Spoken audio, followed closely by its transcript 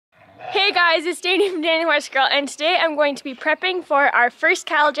Hey guys, it's Dani from Dani Horse Girl, and today I'm going to be prepping for our first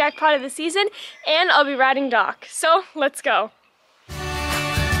cattle jackpot of the season, and I'll be riding Doc. So let's go.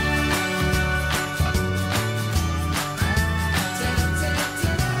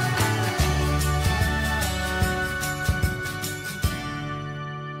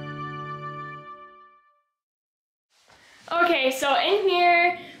 Okay, so in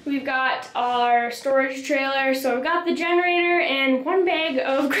here we've got our storage trailer. So we've got the generator and one bag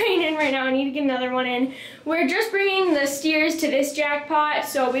of grain in right now. I need to get another one in. We're just bringing the steers to this jackpot,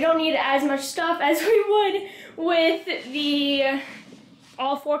 so we don't need as much stuff as we would with the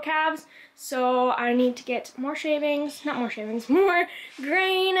all 4 calves. So I need to get more shavings, not more shavings, more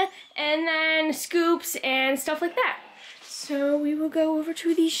grain, and then scoops and stuff like that. So we will go over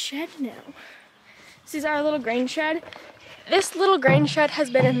to the shed now. This is our little grain shed. This little grain shed has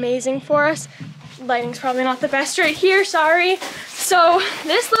been amazing for us. Lighting's probably not the best right here, sorry. So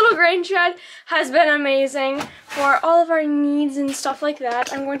this little grain shed has been amazing for all of our needs and stuff like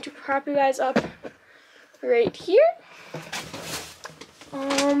that. I'm going to prop you guys up right here.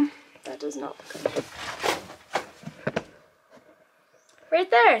 That does not look good. Right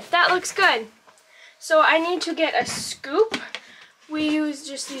there, that looks good. So I need to get a scoop. We use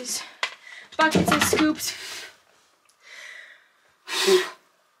just these buckets of scoops.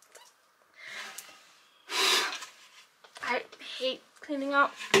 I hate cleaning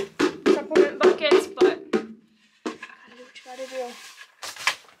out supplement buckets, but gotta do what you gotta do.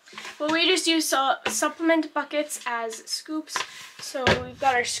 Well, we just use supplement buckets as scoops. So we've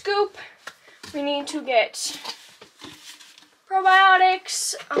got our scoop. We need to get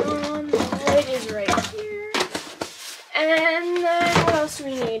probiotics. The light is right here. And then what else do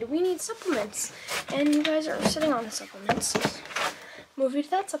we need? We need supplements. And you guys are sitting on the supplements. Move you to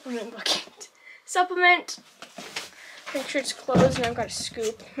that supplement bucket. Supplement. Make sure it's closed, and I've got a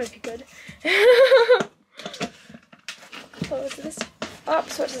scoop. Might be good. Close this up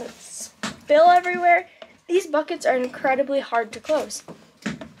so it doesn't spill everywhere. These buckets are incredibly hard to close.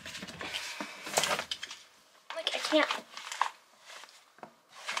 Like, I can't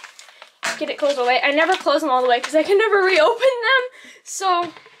get it closed all the way. I never close them all the way because I can never reopen them.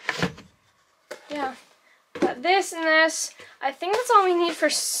 So, yeah. Got this and this. I think that's all we need for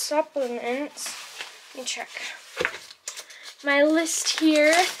supplements. Let me check my list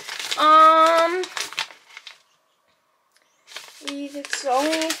here. That's all we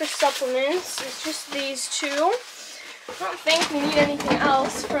need for supplements. It's just these 2. I don't think we need anything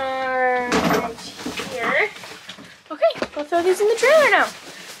else from right here. Okay, we'll throw these in the trailer now.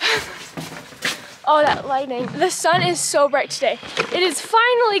 Oh, that lighting. The sun is so bright today. It is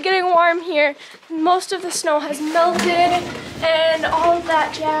finally getting warm here. Most of the snow has melted and all of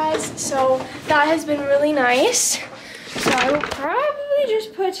that jazz. So that has been really nice. So I will probably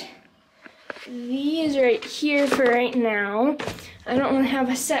just put these right here for right now. I don't want to have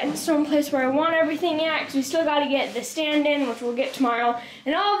a set in stone place where I want everything at, because we still got to get the stand in, which we'll get tomorrow,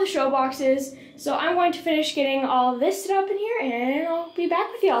 and all of the show boxes. So I'm going to finish getting all of this set up in here, and I'll be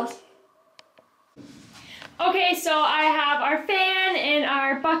back with y'all. Okay, so I have our fan and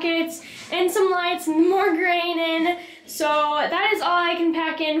our buckets and some lights and more grain in. So that is all I can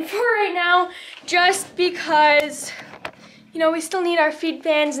pack in for right now, just because, you know, we still need our feed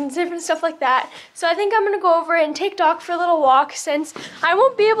fans and different stuff like that. So I think I'm gonna go over and take Doc for a little walk, since I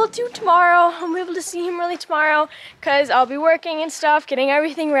won't be able to tomorrow. I won't be able to see him really tomorrow because I'll be working and stuff, getting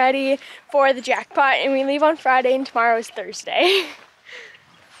everything ready for the jackpot, and we leave on Friday and tomorrow is Thursday.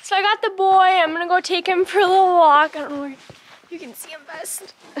 So I got the boy. I'm gonna go take him for a little walk. I don't know where you can see him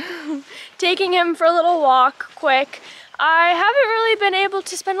best. Taking him for a little walk quick. I haven't really been able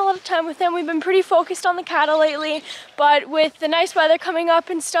to spend a lot of time with him. We've been pretty focused on the cattle lately, but with the nice weather coming up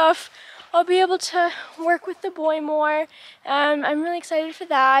and stuff, I'll be able to work with the boy more. I'm really excited for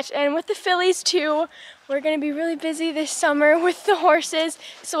that. And with the fillies too, we're gonna be really busy this summer with the horses,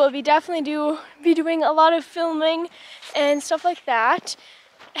 so we'll be definitely be doing a lot of filming and stuff like that.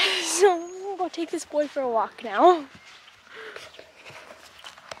 So we'll go take this boy for a walk now.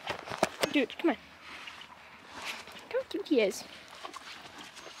 Dude, come on. Look how cute he is.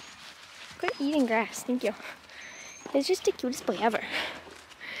 Quit eating grass, thank you. He's just the cutest boy ever.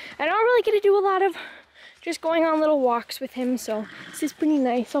 I don't really get to do a lot of just going on little walks with him, so this is pretty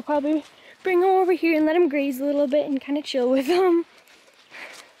nice. I'll probably bring him over here and let him graze a little bit and kind of chill with him.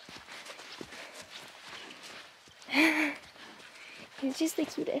 He's just the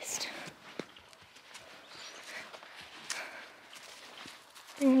cutest.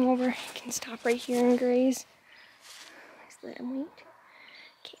 Bring him over. He can stop right here and graze. Just let him wait.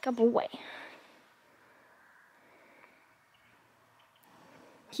 Kick up away.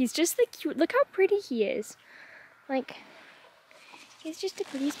 He's just the cute, look how pretty he is. Like, he's just the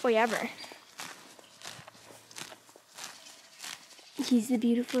prettiest boy ever. He's the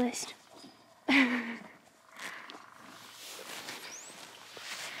beautifulest.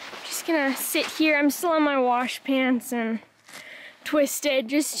 Just gonna sit here. I'm still in my wash pants and twisted,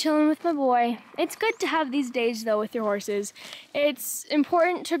 just chilling with my boy. It's good to have these days though with your horses. It's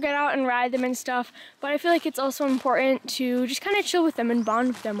important to get out and ride them and stuff, but I feel like it's also important to just kind of chill with them and bond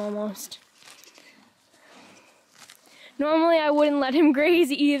with them almost. Normally I wouldn't let him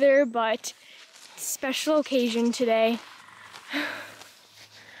graze either, but special occasion today.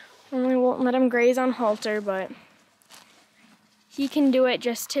 Normally won't let him graze on halter, but he can do it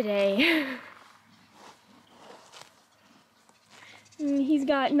just today. He's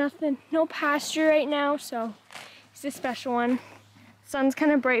got nothing, no pasture right now, so he's a special one. The sun's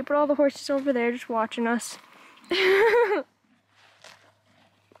kind of bright, but all the horses over there just watching us.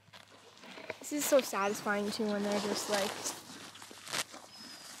 This is so satisfying too when they're just like,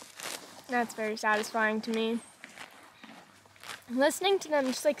 that's very satisfying to me. Listening to them,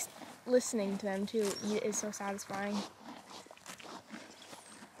 just like listening to them too, eat is so satisfying.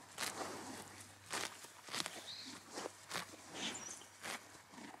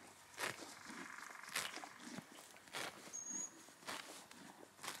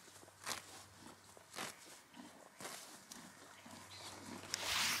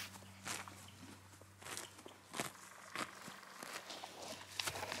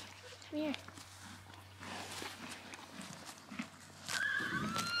 Come here.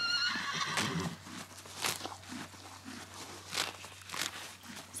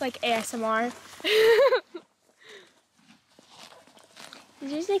 It's like ASMR.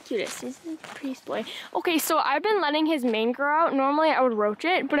 He's the cutest. He's the prettiest boy. Okay, so I've been letting his mane grow out. Normally I would roach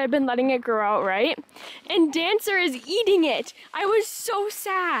it, but I've been letting it grow out, right? And Dancer is eating it. I was so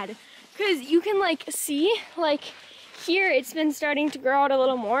sad. Because you can like see, like here it's been starting to grow out a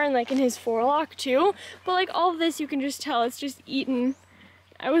little more, and like in his forelock too. But like all of this you can just tell it's just eaten.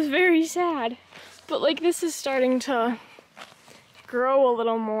 I was very sad. But like this is starting to grow a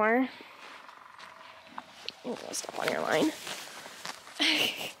little more. I'm gonna step on your line.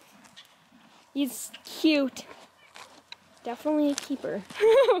 He's cute. Definitely a keeper.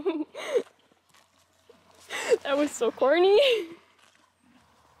 That was so corny.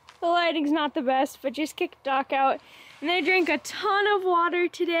 The lighting's not the best, but just kicked Doc out. And I drank a ton of water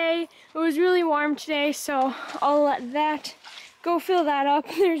today. It was really warm today, so I'll let that go fill that up.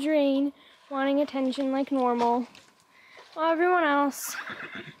 There's Rain wanting attention like normal. While everyone else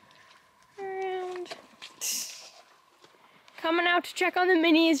around coming out to check on the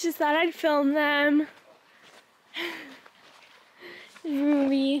minis, just thought I'd film them.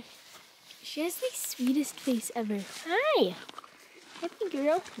 Ruby. She has the sweetest face ever. Hi. Happy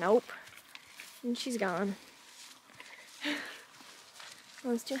girl. Nope. And she's gone.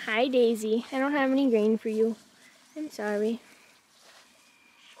 Let's do hi, Daisy. I don't have any grain for you. I'm sorry.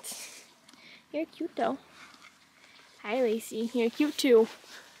 You're cute though. Hi, Lacey. You're cute too.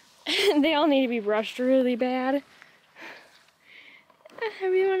 They all need to be brushed really bad.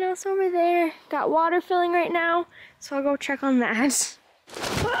 Everyone else over there got water filling right now, so I'll go check on that.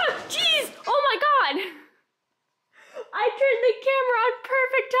 Ah, jeez! Oh my god! I turned the camera on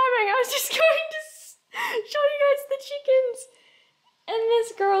perfect timing. I was just going to show you guys the chickens. And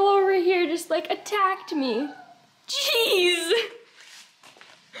this girl over here just like attacked me. Jeez!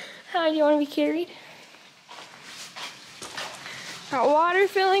 How do you want to be carried? Got water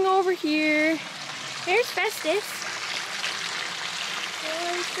filling over here. There's Festus.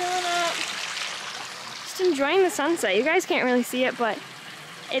 Filling up. Just enjoying the sunset. You guys can't really see it, but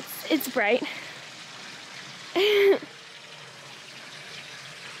it's bright.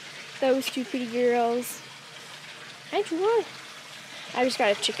 Those two pretty girls. Hi, Joy. I just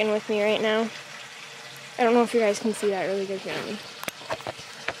got a chicken with me right now. I don't know if you guys can see that really good. Here, let me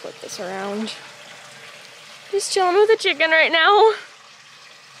flip this around. Just chilling with a chicken right now.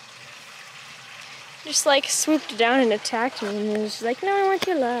 Just like swooped down and attacked me, and was like, no, I want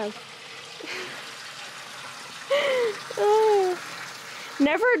your love. Oh.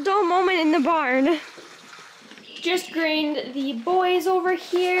 Never a dull moment in the barn. Just grained the boys over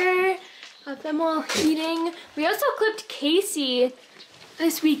here. Got them all eating. We also clipped Casey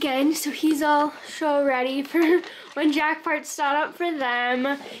this weekend, so he's all show ready for when Jack parts start up for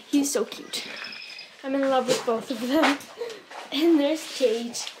them. He's so cute. I'm in love with both of them. And there's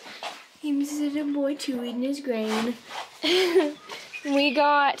Kate. He's a little boy too, eating his grain. We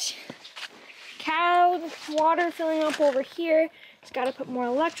got cow water filling up over here. Just gotta put more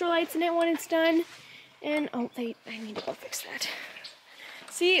electrolytes in it when it's done. And oh, I need to go fix that.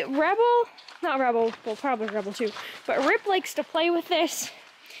 See, not Rebel, well, probably Rebel too, but Rip likes to play with this,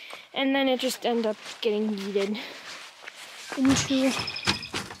 and then it just ends up getting yeeted into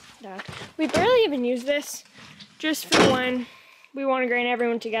that. We barely even use this, just for when we want to grain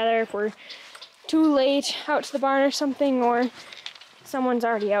everyone together, if we're too late out to the barn or something, or someone's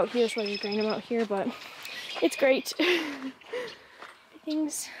already out here, so we grain them out here, but it's great.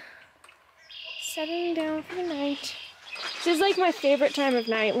 Everything's settling down for the night. This is like my favorite time of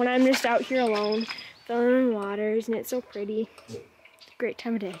night, when I'm just out here alone, filling in waters, and it's so pretty. It's a great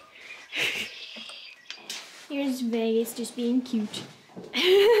time of day. Here's Vegas just being cute.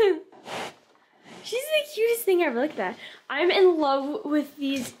 She's the cutest thing ever. Look at that. I'm in love with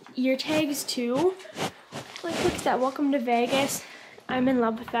these ear tags too. Like, look at that. Welcome to Vegas. I'm in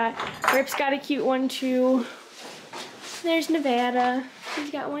love with that. Rip's got a cute one too. There's Nevada. He's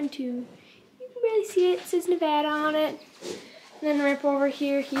got one too. You can barely see it. It says Nevada on it. And then Rip over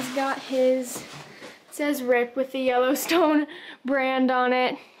here, he's got his, it says Rip with the Yellowstone brand on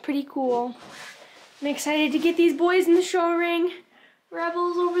it. Pretty cool. I'm excited to get these boys in the show ring.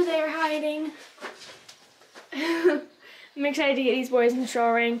 Rebel's over there hiding. I'm excited to get these boys in the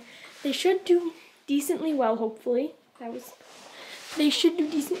show ring. They should do decently well, hopefully. They should do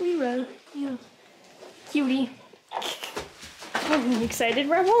decently well. Yeah. Cutie. I'm excited,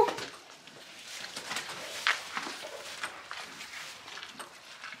 Rebel.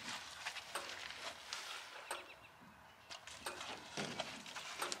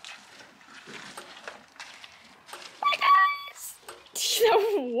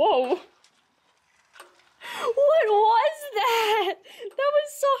 Whoa. What was that? That was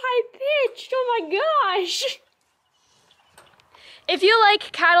so high-pitched. Oh my gosh. If you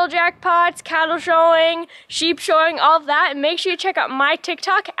like cattle jackpots, cattle showing, sheep showing, all of that, make sure you check out my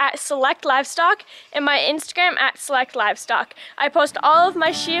TikTok at Select Livestock and my Instagram at Select Livestock. I post all of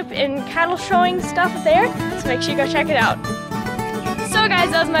my sheep and cattle showing stuff there, so make sure you go check it out. So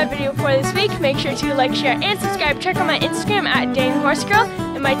guys, that was my video for this week. Make sure to like, share, and subscribe. Check out my Instagram at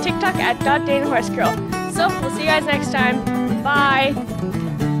DaniHorseGirl and my TikTok at .DaniHorseGirl. So, we'll see you guys next time. Bye!